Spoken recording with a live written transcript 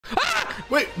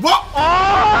Wait, what?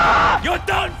 Oh! You're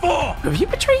done for! Have you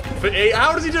betrayed me?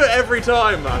 How does he do it every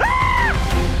time, man?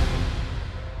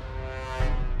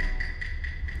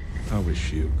 I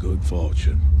wish you good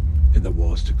fortune in the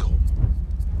wars to come.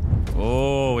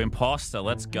 Oh, imposter,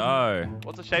 let's go.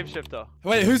 What's a shapeshifter?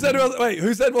 Wait, who said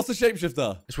what's the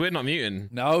shapeshifter? It's weird not muting.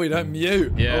 No, we don't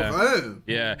mute. Yeah. Oh,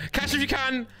 Yeah. Catch if you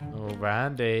can. Oh,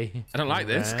 Randy. I don't like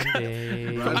this.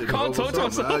 Randy. I can't talk to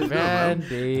myself.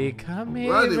 Randy, come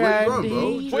here, Randy, where you Randy.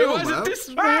 going, bro? Wait, why is it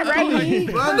this? Randy.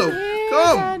 Randall,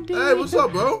 come. Hey, what's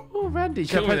up, bro? Oh, Randy.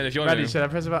 Kill me then if you want to. Should I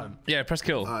press a button? Yeah, press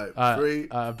kill. All right, 3,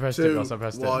 I pressed 2, it, boss. I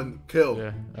pressed 1, kill.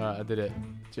 Yeah, I did it.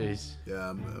 Jeez. Yeah,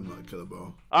 I'm not a killer,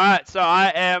 bro. Alright, so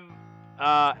I am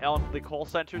on the call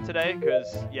center today because,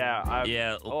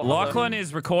 yeah, Lachlan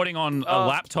is recording on a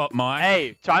laptop mic.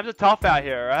 Hey, times are tough out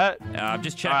here, right? I'm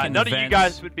just checking the none of you vents.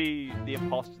 guys would be the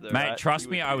imposter, though, Mate, right? trust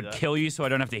You me, I would do that. kill you so I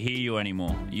don't have to hear you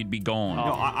anymore. You'd be gone.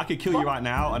 No, I could kill you right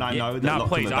now, and I know that. No, Lachlan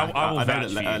please, would I back, will I vouch know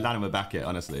for that you. Lanham would back it,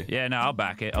 honestly. Yeah, no, I'll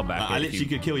back it. I'll back it. I literally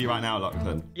could kill you right now,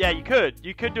 Lachlan. Yeah, you could.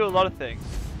 You could do a lot of things.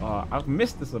 I've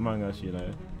missed this Among Us, you know.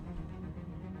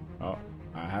 Oh,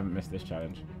 I haven't missed this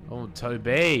challenge. Oh,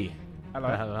 Toby. Hello.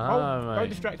 Hello, don't mate.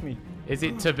 distract me. Is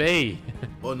it to be?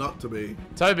 Or not to be.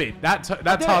 Toby, that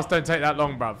task don't take that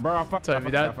long, bruv. Bro, I fucked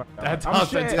Toby, up. that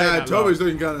task don't take Yeah, that Toby's long.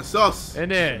 looking kind of sus.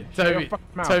 In it, Shut your Toby. fucking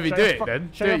mouth. Toby, Shut do your it fuck- then.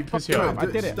 shut Do your it, you pussy fucking hole. mouth.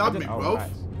 I did it. Stab I did me, it. Oh, bro.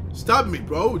 nice. Stab me,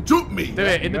 bro. Jump me. Do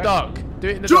it in the dark. Do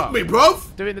it in the Jump dark. me, bro.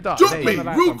 Do it in the dark. Jump There me, you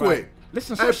go. real quick.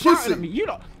 Listen, Hey, stop shouting pussy. at me. You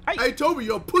lot. Hey, Toby,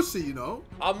 you're a pussy, you know.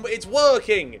 It's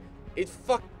working. It's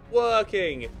fucking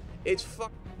working. It's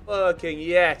fucking working.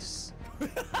 Yes.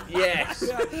 Yes.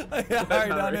 Yeah, Harry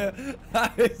down here.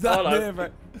 Harry's down Hello. here, bro.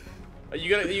 Are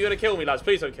you gonna kill me, lads?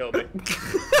 Please don't kill me.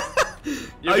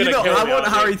 Are you not? I want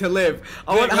Harry to live.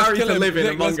 I want Harry to live in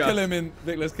Among Us. Let's kill him in.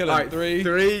 Vic, let's kill him. Alright, 3,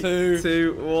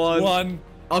 2, 1.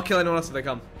 I'll kill anyone else if they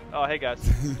come. Oh, hey, guys.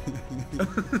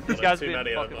 These guys have been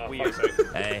fucking weird.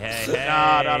 Hey, hey, hey.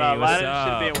 No. what's Lennon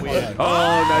up? should be weird.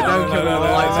 Oh, no, don't kill me.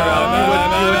 Lights are out.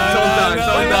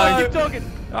 You would down. Keep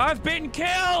talking. I've been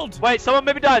killed! Wait, someone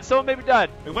maybe died.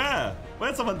 Where?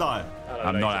 Where'd someone die?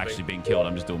 I'm not actually being killed,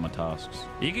 I'm just doing my tasks.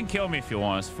 You can kill me if you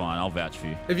want, it's fine, I'll vouch for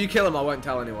you. If you kill him, I won't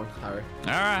tell anyone, Harry.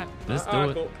 Alright, let's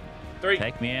do it. Cool. 3,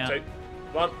 Take me out. 2,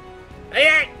 1.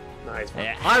 Hey! Nice.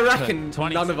 Yeah. I reckon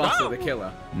 20 none of us are the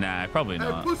killer. Nah, probably Hey,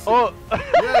 not. pussy. Oh.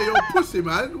 Yeah, you're a pussy,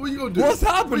 man. What you gonna do? What's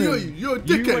happening? You're a You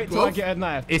dickhead, wait till I bro. get a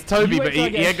knife. It's Toby, You but wait till I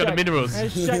he get ain't got the shagged. minerals. Hey,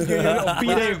 shag you, you little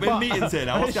B-day We're butt. meetings here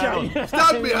now. What's Shag going you. on?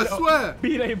 Stab me, I swear.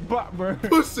 B-day butt, bro.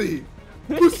 Pussy.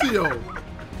 Pussy, yo.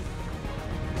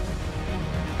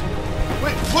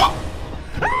 Wait, what?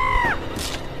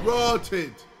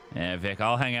 Rotted. Yeah, Vic,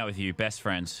 I'll hang out with you, best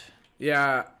friends.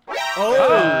 Yeah.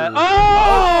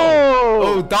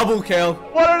 Oh! Double kill.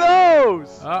 What are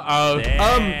those? Uh-oh.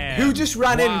 Who just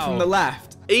ran in from the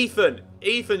left? Ethan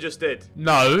just did.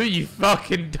 No, you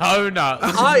fucking donuts.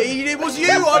 It was you.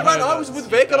 I was with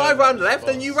Vic and I ran left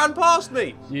and you ran past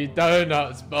me. You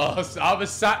donuts, boss. I was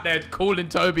sat there calling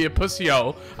Toby a pussy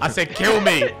hole. I said, kill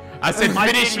me. I said,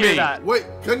 finish me. Wait,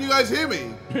 can you guys hear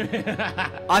me?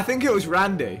 I think it was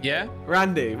Randy. Yeah?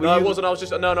 Randy. No, it wasn't. I was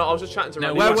just chatting to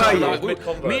Randy. where were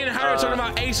you? Me and Harry were talking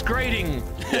about ace grading.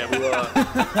 Yeah, we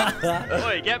were.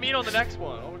 Wait, get me on the next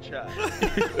one. I'll chat.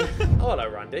 Oh, hello,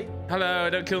 Randy. Hello,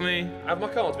 don't kill me. Have my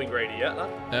cards been graded yet,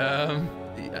 lad?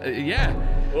 Yeah.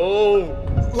 Oh.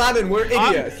 Lannon, we're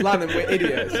idiots. Lannon, we're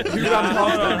idiots. Who ran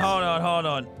past us? Hold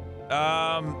on.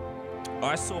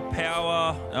 I saw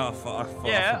power. Oh, fuck.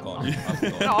 Yeah. I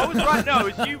forgot. No, I was right. No,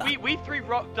 it was you. We three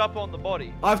rocked up on the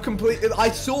body. I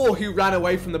saw who ran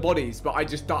away from the bodies, but I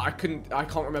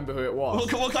can't remember who it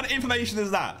was. What kind of information is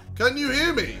that? Can you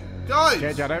hear me? Guys,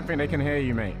 JJ, I don't think they can hear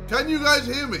you, mate. can you guys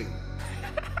hear me?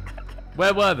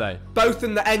 Where were they? Both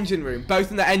in the engine room.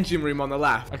 Both in the engine room on the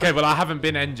left. Okay, well, I haven't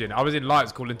been engine. I was in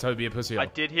lights calling Toby a pussy hole. I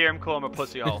did hear him call him a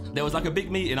pussy hole. There was like a big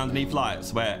meeting underneath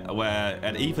lights where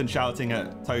and Ethan shouting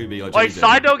at Toby or Wait, JJ.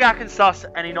 Side Dog acting sus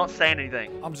and he not saying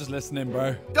anything. I'm just listening,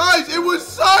 bro. Guys, it was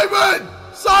Simon!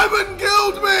 Simon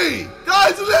killed me!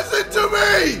 Guys, listen to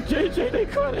me! JJ, they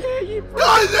can't hear you, bro.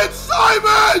 Guys, it's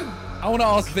Simon! I want to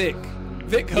ask Vic.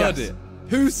 Vic heard Yes. it.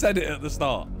 Who said it at the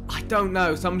start? I don't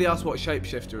know. Somebody asked what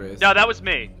shapeshifter is. No, that was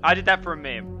me. I did that for a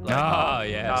meme. Like, Oh,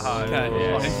 yes.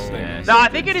 Yes. no, I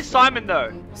think it is Simon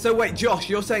though. So wait, Josh,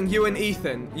 you're saying you and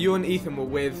Ethan were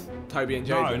with Toby and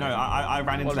JJ? No, I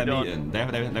ran into What their have we meeting. They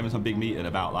were having some big meeting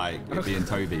about like it being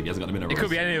Toby. He hasn't got the minerals. It could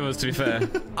be any of us, to be fair.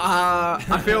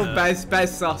 I feel Bez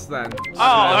sus then.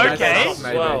 Oh, Bez okay. sus,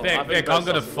 maybe. Well, Vic, I'm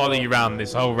gonna follow you around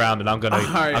this whole round, and I'm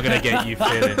gonna get you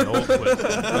feeling awkward.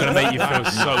 I'm gonna make you feel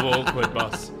so awkward,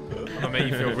 boss. I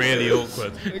make you feel really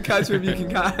awkward. Catch me if you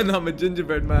can, and I'm a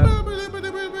gingerbread man.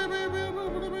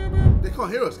 They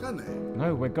can't hear us, can they?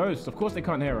 No, we're ghosts. Of course they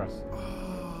can't hear us.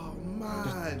 Oh, man.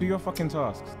 Just do your fucking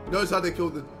tasks. Notice how they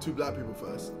killed the 2 black people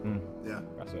first. Yeah.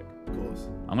 That's it. Of course.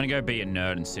 I'm gonna go be a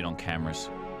nerd and sit on cameras,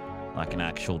 like an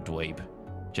actual dweeb.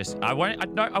 Just I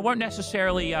won't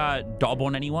necessarily dob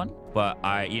on anyone, but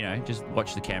you know, just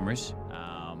watch the cameras.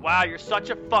 Wow, you're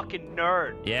such a fucking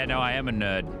nerd. Yeah, no, I am a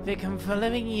nerd. Vic, I'm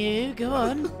following you. Go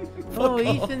on. Oh,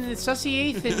 Ethan, sussy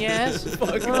Ethan, yes.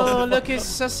 Oh, look, it's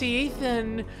sussy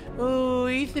Ethan. Oh,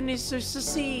 Ethan is so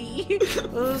sussy.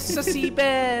 Oh, sussy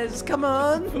bears, come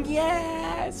on.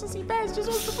 Yeah, sussy bears just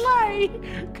wants to play.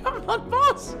 Come on,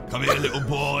 boss. Come here, little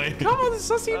boy. Come on,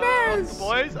 sussy bears.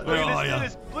 Boys, look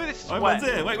at this sweat.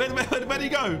 Wait, where'd he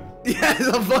go? Yes,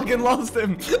 I've fucking lost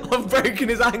him. I've broken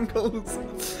his ankles.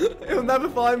 He'll never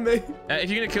find me. If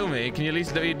you're gonna kill me, can you at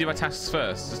least do my tasks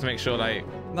first, just to make sure, like?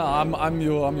 No, I'm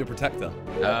your protector.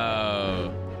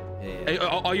 Oh. Yeah.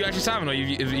 Are you actually Simon, or are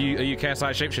you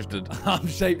KSI shapeshifted? I'm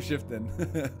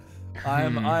shapeshifting. I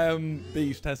am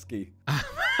Beach Teskey.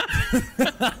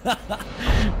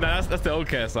 No, that's the old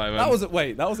KSI, man.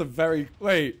 That was a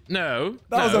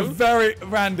very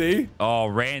Randy. Oh,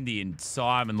 Randy and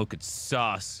Simon look at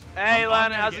sus. Hey,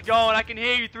 Lana, how's it going? I can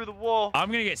hear you through the wall.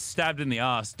 I'm gonna get stabbed in the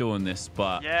ass doing this,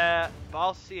 but yeah,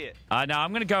 I'll see it. No,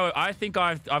 I'm gonna go. I think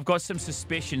I've got some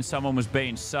suspicion someone was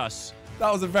being sus.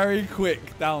 That was a very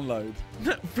quick download.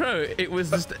 Bro, it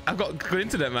was just... I've got good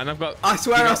internet, man. I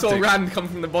swear I saw Rand come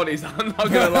from the bodies. I'm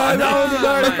not gonna lie. That was a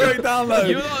very quick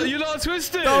download. You lot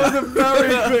twisted. That was a very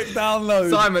quick download.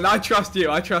 Simon, I trust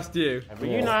you. I trust you. But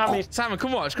you know how many... Simon,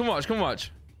 come watch.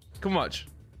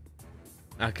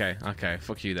 Okay.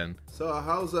 Fuck you then. So,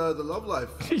 how's the love life?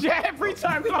 Yeah, every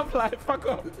time love life. Fuck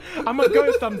off. I'm a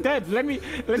ghost. I'm dead. Let me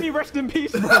rest in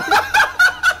peace, bro.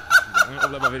 I'm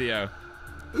gonna upload my video.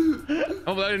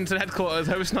 Uploading to headquarters.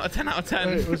 Hope it's not a 10 out of 10.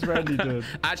 It was Randy, dude.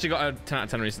 I actually got a 10 out of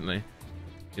 10 recently.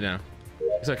 You know,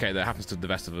 it's okay. That happens to the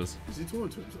best of us. Is he talking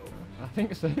to himself? I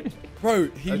think so. Bro,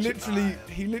 he literally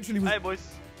was. Hey, boys.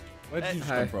 Where did you just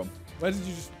come from? Where did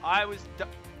you just? I was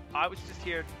just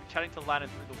here chatting to Lannon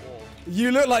through the wall.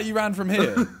 You look like you ran from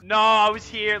here. No, I was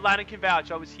here. Lannon can vouch.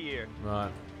 I was here.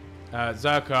 Right.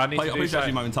 Zerkaa, I need to do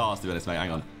something. my own task to be honest, mate.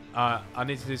 Hang on. I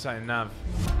need to do something, Nav.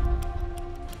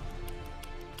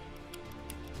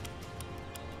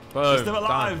 Boom. He's still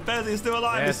alive. Behzinga's still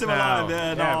alive. Yes, He's still now. alive.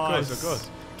 Yeah, nice. Of course.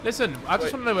 Listen, I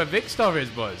just want to know where Vicstar is,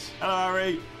 boys. Hello,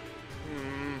 Harry.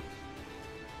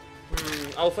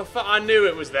 Oh, I knew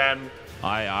it was them.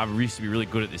 I used to be really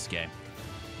good at this game.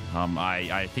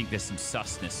 I think there's some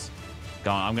susness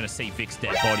going on. I'm going to see Vic's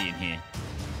dead body in here.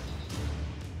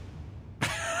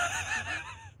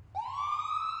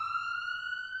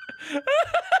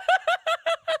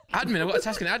 Admin, I've got a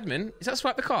task in admin. Is that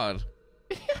swipe the card?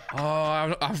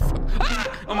 Oh,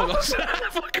 oh my gosh.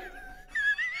 Fuck.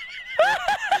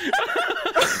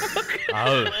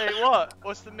 Oh. Wait, what?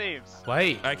 What's the memes?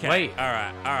 Wait. Okay. Wait. All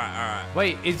right.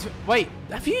 Wait.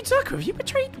 Have you, Zerkaa? Have you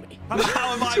betrayed me?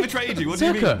 How have I betrayed you? What do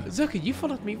you mean? Zerkaa, you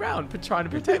followed me round trying to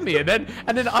protect me, and then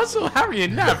I saw Harry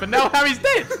and Nav, and now Harry's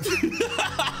dead.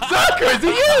 Zerkaa, is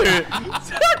it you?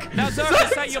 Zerkaa, now, Zerkaa,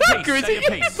 say your piece. Is say it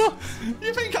your piece.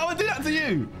 You think I would do that to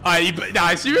you?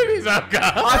 Nice, you really,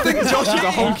 Zerkaa. I think Josh is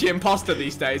a honky imposter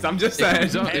these days. I'm just saying.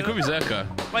 It could be Zerkaa.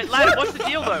 Wait, Lannon, what's the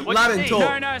deal though? Lannon, What's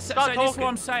talk. No, so this is what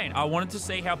I'm saying. I wanted to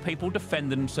see how people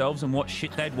defend themselves and what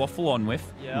shit they'd waffle on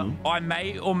with. Yeah. I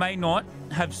may or may not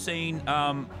have seen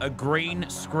a green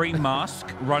scream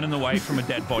mask running away from a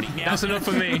dead body. Now, that's enough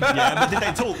for me. Yeah, but did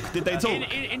they talk? Did they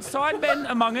talk? In Sidemen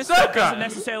among us, that doesn't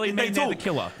necessarily mean they're the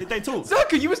killer. Did they talk?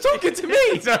 Zerkaa, you was talking to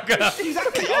me, Zerkaa.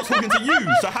 Exactly, I was talking to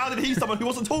you. So how did he someone who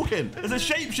wasn't talking? There's a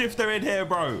shapeshifter in here,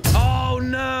 bro. Oh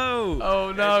no!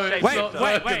 Oh no!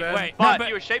 Wait. But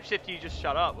you were shapeshifter, you just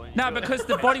shut up. No, because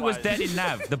the body was dead in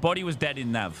Nav. The body was dead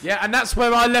in Nav. Yeah, and that's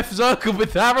where I left Zerkaa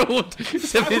with Harold. I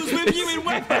was with you in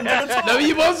weapons at the time. No,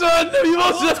 you wasn't. No, you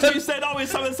wasn't. You said, "Oh, is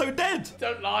so dead?"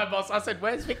 Don't lie, boss. I said,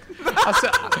 "Where's Vic?"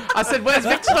 I said, "Where's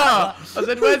Vicstar?" I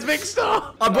said, "Where's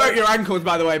Vicstar?" I broke your ankles,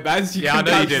 by the way, Bez. Yeah, I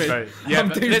know you did, mate. Yeah,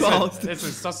 I'm too fast.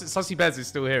 Listen, Sussy Bez is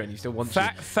still here, and you still want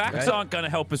Facts aren't going to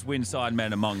help us win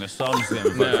Sidemen among us. So I'm just going to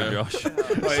vote for Josh.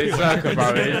 Wait, Zerkaa,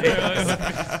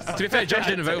 bro. To be fair, Josh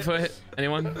didn't vote for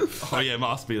anyone. Oh yeah,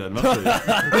 must be then. Must be.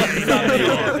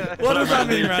 What does that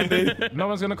mean, Randy? No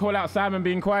one's gonna call out Simon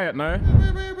being quiet, no?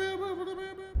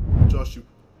 Josh, you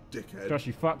dickhead. Josh,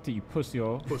 you fucked it, you pussy,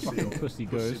 pussy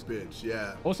ghost. Bitch,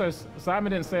 yeah. Also,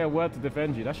 Simon didn't say a word to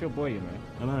defend you. That's your boy, you know.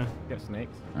 I know. Get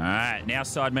snakes. All right, now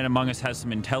Sidemen among us has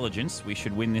some intelligence. We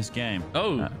should win this game.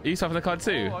 Oh, you suffer the card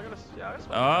too. Oh, I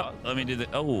let me do the.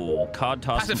 Oh, card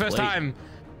task. That's the first time.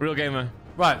 Real gamer.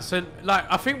 Right, so like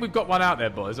I think we've got one out there,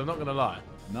 boys. I'm not gonna lie.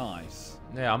 Nice.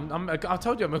 Yeah, I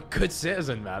told you I'm a good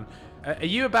citizen, man. Are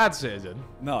you a bad citizen?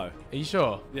 No. Are you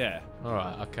sure? Yeah. All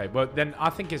right. Okay. Well, then I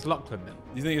think it's Lachlan. Then.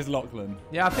 You think it's Lachlan?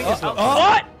 Yeah, I think it's Lachlan.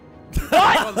 What?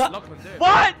 What? Lachlan do?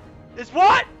 What? It's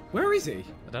what? Where is he?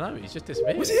 I don't know. He's just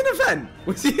disappeared. Was he in an event?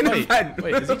 Was he in an event?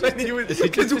 Wait, is he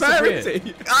just, Because where is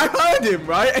he? I heard him,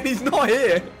 right? And he's not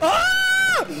here.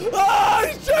 Ah! Ah!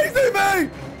 He's chasing me!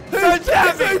 He's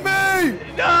chasing me!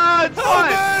 No, it's Help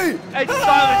fine. me! Hey,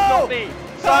 Simon's not me.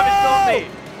 Simon's not me.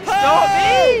 It's not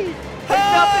me.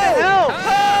 There's nothing to help.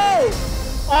 Help!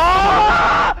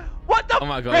 Ah! What the? Oh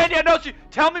my God. Randy, I know you.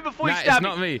 Tell me before you stab me.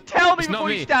 It's not me. Tell me It's not before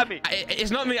me. you stab me.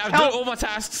 It's not me. I've done all my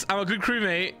tasks. I'm a good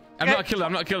crewmate. I'm not a killer.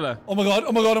 I'm not a killer. Oh my god,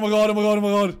 oh my god, oh my god, oh my god, oh my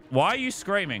god. Why are you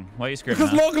screaming? Why are you screaming?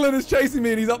 Because Lachlan is chasing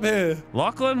me and he's up here.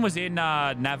 Lachlan was in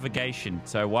navigation,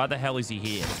 so why the hell is he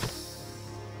here?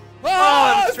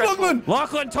 Ah, it's Lachlan!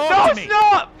 Lachlan, talk No, to me! it's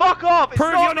not! Fuck off! It's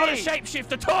Prove not you're not a me.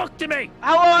 shapeshifter! Talk to me!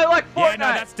 Hello, I like Fortnite! Yeah, no,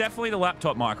 that's definitely the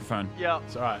laptop microphone. Yeah.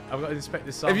 It's all right. I've got to inspect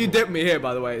this sample. If you dip me here,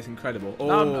 by the way, it's incredible. Oh.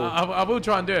 No, I will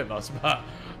try and do it, boss, but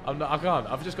I can't.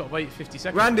 I've just got to wait 50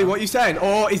 seconds. Randy, what are you saying?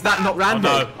 Or is that not Randy?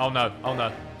 Oh no! Oh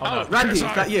no! Oh no! Randy, is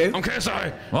that you? I'm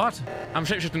KSI. What? I'm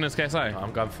shapeshifting as KSI.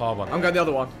 I'm going far one. I'm going the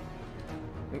other one.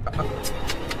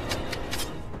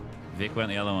 Vic went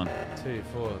the other one. 2,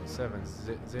 4, 7,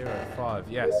 0, 5.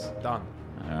 Yes, done.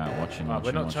 All right, watching. Right,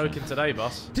 we're not choking today,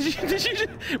 boss. Did you?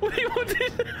 What do you want?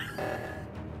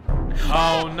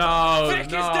 Oh no! Vic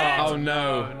is no! dead! Oh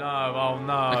no! No! Oh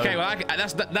no! Okay, well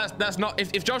that's not.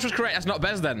 If Josh was correct, that's not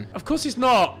Bez then. Of course it's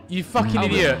not. You fucking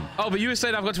idiot! But you were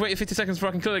saying I've got to wait 50 seconds before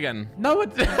I can kill again. No.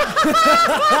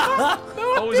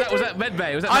 Oh, was that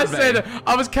medbay? Was that I medbay? said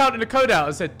I was counting the code out.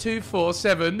 I said 2, 4,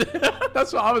 7.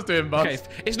 That's what I was doing, boss. Okay,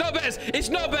 it's not Bez. It's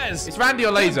not Bez. It's Randy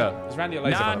or Laser. It's Randy or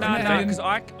Laser. No, because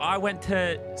I went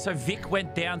to. So Vic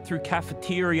went down through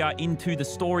cafeteria into the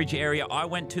storage area. I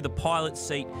went to the pilot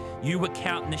seat. You were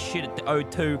counting the shit at the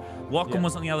O2. Lachlan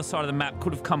was on the other side of the map.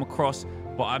 Could have come across,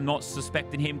 but I'm not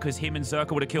suspecting him because him and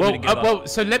Zerkaa would have killed me together. Well,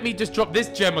 so let me just drop this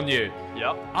gem on you.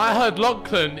 Yep. I heard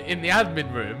Lachlan in the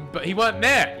admin room, but he weren't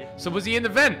there. So was he in the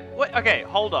vent? Wait, okay,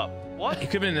 hold up. What? He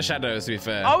could have been in the shadows, to be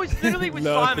fair. I was literally with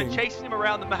Simon chasing him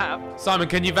around the map. Simon,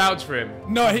 can you vouch for him?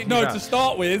 No, to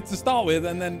start with,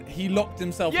 and then he locked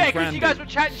himself Yeah, with because Randy. you guys were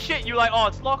chatting shit. You were like, oh,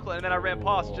 it's Lachlan, and then I ran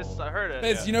past just as I heard it.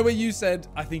 Bez, you know where you said,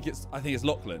 I think it's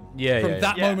Lachlan? Yeah, From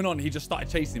that moment on, he just started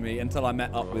chasing me until I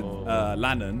met up with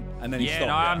Lannon, and then he stopped.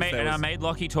 I made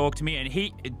Lockie talk to me,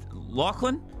 and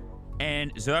Lachlan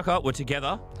and Zerkaa were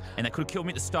together, and they could have killed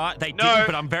me at the start. They didn't,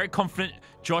 but I'm very confident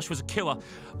Josh was a killer.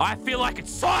 I feel like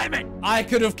it's Simon! I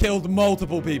could have killed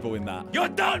multiple people in that. You're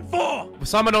done for!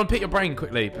 Simon, unpick your brain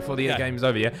quickly before the game's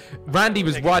over, yeah? Randy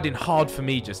was riding hard for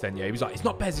me just then, yeah? He was like, it's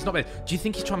not Bez, it's not Bez. Do you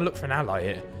think he's trying to look for an ally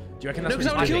here? Do you reckon that's No,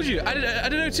 because I would have killed you. I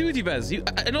didn't know two with you, Bez.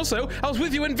 And also, I was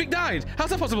with you when Vic died.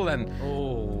 How's that possible then?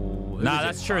 Oh. Nah,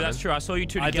 that's true, that's true. I saw you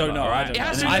two together. I don't know. Right? It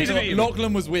has to be.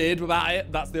 Lachlan was weird about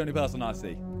it. That's the only person I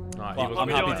see. Right, But I'm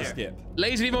happy to skip.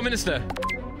 Lazy Evil Minister.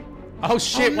 Oh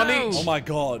shit, one no. each. Oh my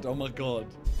god, oh my god.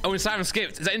 Oh, and Simon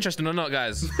skipped. Is that interesting or not,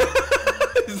 guys?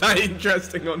 Is that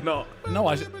interesting or not? No,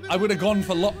 I would have gone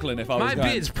for Lachlan if I was My going.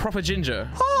 beard's proper ginger.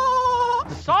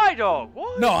 Psydog,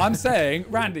 what? No, I'm saying,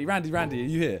 Randy, are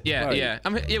you here? Yeah, Right. yeah.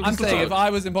 I'm saying if I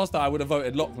was imposter, I would have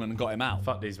voted Lachlan and got him out.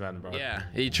 Fuck these men, bro. Yeah,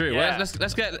 true. Yeah. Well,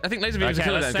 let's get. I think Laser Beam was a Okay,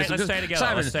 killer let's then. stay together.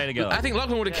 Simon, Let's stay together. I think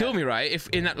Lachlan would have killed me, right? If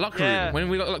in that locker room when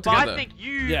we got locked but together. I think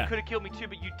you could have killed me too,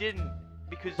 but you didn't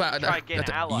because you tried to get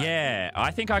an ally. Yeah,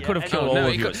 I think I could have and- killed No, all it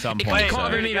of you could- at some It point. can't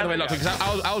have been me, by the way, Yeah. Lachlan,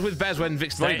 because I was with Bez when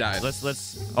Vic's leg died. Let's.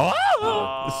 This is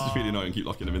really annoying. Keep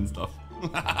locking him in stuff.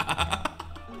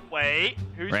 Wait,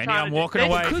 who's Randy, trying I'm to walking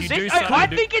away. If you do I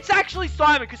something, think it's actually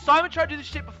Simon, because Simon tried to do this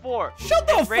shit before. Shut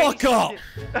the fuck up!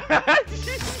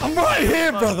 I'm right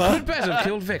here, brother. Could Bez have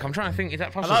killed Vic? I'm trying to think. Is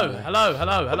that possible? Hello.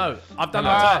 I've done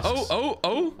my task.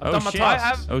 Oh, done my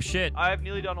tasks. Oh shit. I have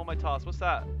nearly done all my tasks. What's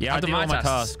that? Yeah, I I've did done all my my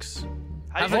tasks. tasks.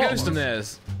 How Have do a you ghost in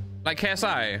theirs. Like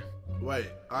KSI. Wait,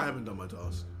 I haven't done my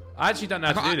task. I actually don't know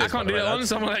how to do this. I can't do by it the way, on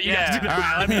someone like you. Yeah. have to do that.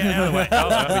 Alright, let me anyway.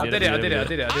 I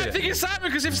did it. I think it's Simon,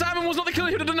 because if Simon was not the killer,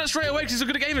 he would have done that straight away because he's so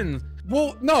good at gaming.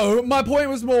 Well, no, my point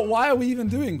was more, why are we even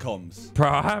doing comms? Bro,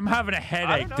 I'm having a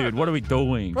headache, dude. What are we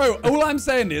doing? Bro, all I'm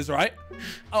saying is, right?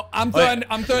 Oh, I'm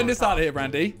throwing this out here,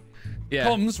 Randy. Yeah.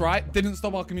 Comms, right, didn't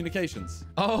stop our communications.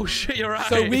 Oh shit, you're right.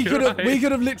 So we You're could have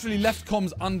right. literally left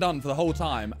comms undone for the whole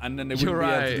time, and then they wouldn't be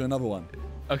able to do another one.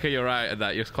 Okay, you're right at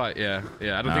that. You're quite, yeah. I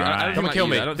don't Alright. think. Come and kill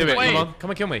me. Do it. Wait. Come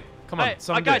and kill me. Come on. Hey,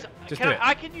 Simon, guys, do it. Just do it.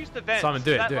 I can use the vents. Simon,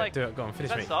 do Is it. that, Do like, it. Go on,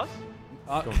 finish is me. that sus?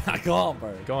 I can't,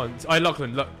 bro. Go on. Oh,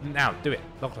 Lachlan, look now. Do it.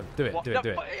 Lachlan, do it. Do it. Do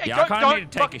it. Yeah, I kind of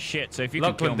need to take a shit, so if you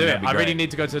can kill Lachlan, me, do it. that'd be I really great.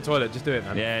 need to go to the toilet. Just do it,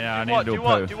 man. Yeah, no, I need to do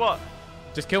a poo. Do what?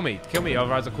 Just kill me. Kill me,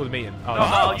 otherwise I'll call the meeting.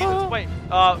 Oh, No, wait.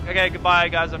 Okay, goodbye,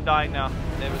 guys. I'm dying now.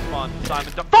 It was fun.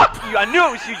 Simon, fuck you! I knew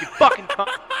it was you, you fucking cunt.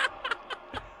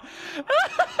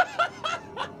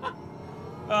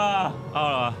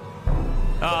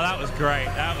 Oh, that was great.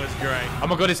 That was great. Oh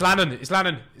my god, it's landing. It's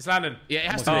landing. It's landing. Yeah,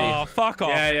 it has to be. Oh, fuck off.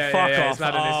 Yeah, fuck off. It's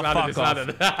landing. It's landing. It's landing.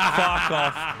 Fuck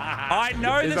off. I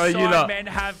know the Sidemen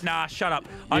have... Nah, shut up.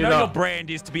 I know your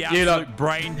brand is to be absolute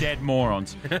brain-dead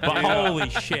morons. But holy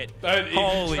shit.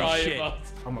 Holy shit.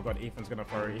 Oh my god, Ethan's gonna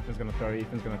throw. Ethan's gonna throw.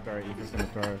 Ethan's gonna throw. Ethan's gonna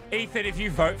throw. Ethan, if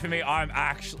you vote for me, I'm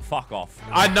actually... Fuck off.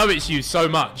 I know it's you so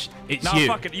much. It's you.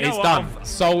 Fuck it. You know it's what? done.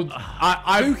 Sold.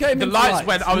 Who came the into lights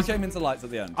when I was... Who came into lights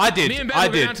at the end? I did. Me and Ben I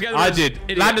were going did. together I as did.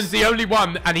 idiots. Landon's the only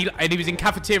one, and he was in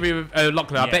cafeteria with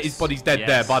Lachlan. I bet his body's dead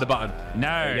there by the button.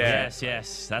 No.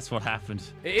 Yes. That's what happened.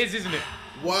 It is, isn't it?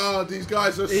 Wow, these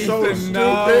guys are so Ethan, stupid.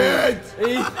 no.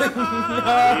 Ethan,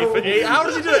 no. How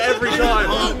does he do it every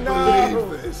time? I can't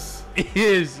believe this. It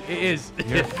is. It is.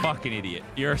 You're a fucking idiot.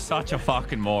 You're such a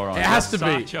fucking moron. It has to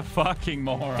be. Such a fucking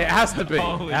moron. It has to be.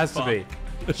 Holy It has fuck. to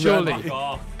be. Surely. Fuck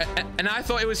off. And I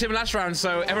thought it was him last round,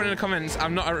 so everyone in the comments,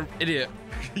 I'm not an idiot.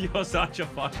 You're such a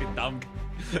fucking dumb...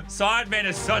 Sidemen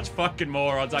are such fucking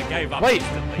morons. I gave up Wait.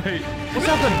 instantly. What's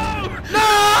happened? No!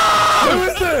 Who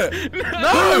is it? No!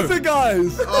 Who is it,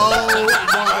 guys? Oh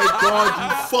my god,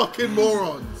 you fucking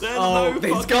morons. Oh,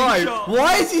 this guy.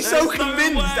 Why is he so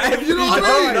convinced that You know what I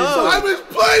mean? Simon's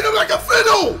playing him like a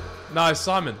fiddle. No, it's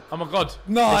Simon. Oh my god.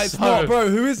 No, it's not, bro.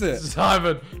 Who is it?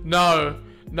 Simon. No.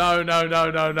 No. Bez.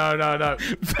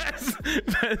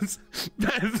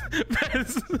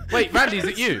 Wait, Randy, is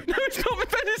it you? No, it's not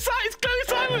Ben. It's Go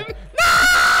Simon.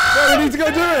 Bro, we need to go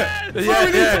do it. Bro,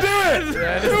 we need to do it.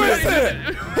 Who is it?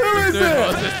 Who is it?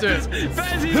 Let's do it.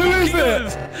 Bez, he's Who is mocking it?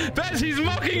 us. Bez, he's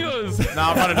mocking us. No,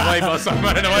 I'm running away, boss. I'm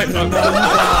running away, boss.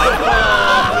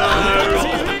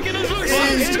 He's making us look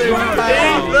He's like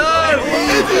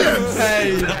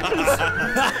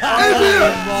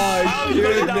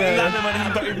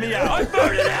Idiot. I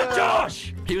voted out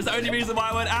Josh! He was the only reason why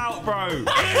I went out, bro.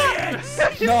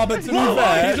 No, but to be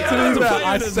fair,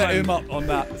 I set him up on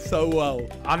that so well.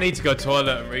 I need to go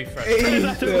toilet and refresh.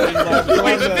 Ethan, my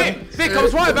Wait, but brother. Vic, I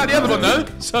was right about the other one, though.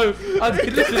 So, I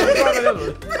could listen. I was right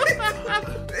about the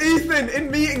other one. Ethan,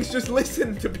 in meetings, just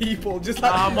listen to people. Just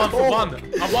like. I'm 1 for 1.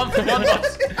 I'm 1 for 1,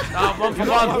 boss. I'm 1 for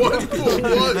 1. 1 for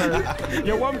 1.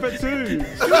 You're 1 for 2.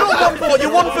 You're not 1 for 1.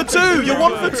 You're 1 for 2. You're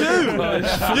 1 for 2.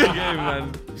 Game,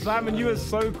 man. Simon, you were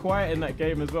so quiet in that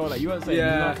game as well. Like you weren't saying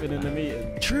nothing in the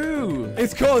meeting. True.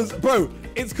 It's cause, bro,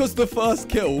 the first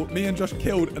kill, me and Josh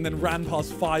killed and then ran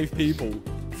past 5 people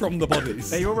from the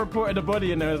bodies. They all reported the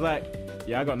body and they was like,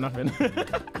 yeah, I got nothing.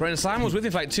 Bro, Simon was with me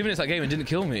for like 2 minutes that game and didn't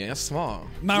kill me. That's smart.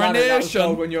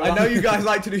 Marination. I know you guys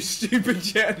like to do stupid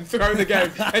shit and throw the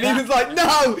game. And Ethan's like,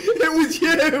 no, it was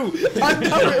you. I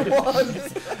know it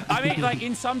was. I mean, like,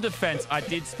 in some defense, I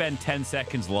did spend 10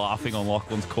 seconds laughing on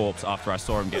Lachlan's corpse after I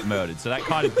saw him get murdered. So that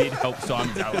kind of did help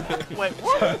Simon's alibi. Wait,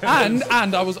 what? And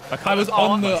I was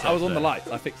on the lights.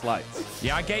 I fixed lights.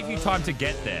 Yeah, I gave you time to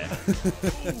get there.